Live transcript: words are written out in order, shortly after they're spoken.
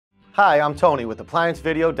Hi, I'm Tony with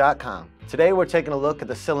ApplianceVideo.com. Today we're taking a look at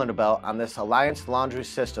the cylinder belt on this Alliance Laundry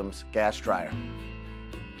Systems gas dryer.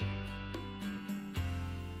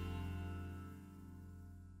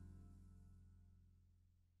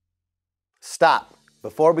 Stop.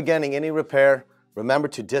 Before beginning any repair, remember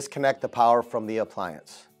to disconnect the power from the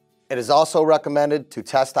appliance. It is also recommended to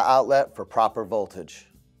test the outlet for proper voltage.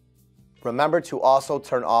 Remember to also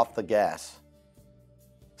turn off the gas.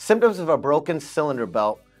 Symptoms of a broken cylinder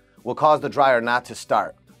belt will cause the dryer not to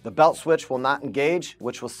start. The belt switch will not engage,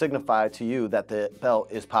 which will signify to you that the belt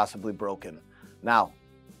is possibly broken. Now,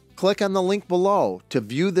 click on the link below to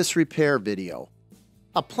view this repair video.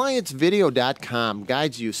 ApplianceVideo.com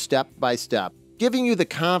guides you step by step, giving you the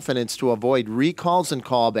confidence to avoid recalls and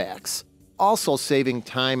callbacks, also saving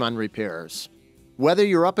time on repairs. Whether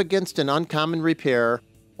you're up against an uncommon repair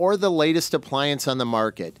or the latest appliance on the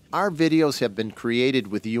market, our videos have been created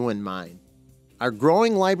with you in mind. Our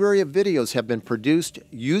growing library of videos have been produced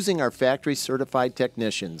using our factory-certified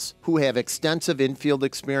technicians who have extensive infield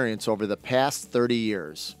experience over the past 30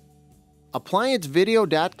 years.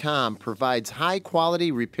 ApplianceVideo.com provides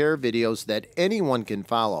high-quality repair videos that anyone can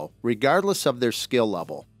follow, regardless of their skill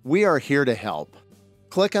level. We are here to help.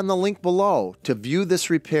 Click on the link below to view this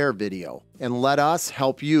repair video and let us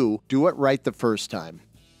help you do it right the first time.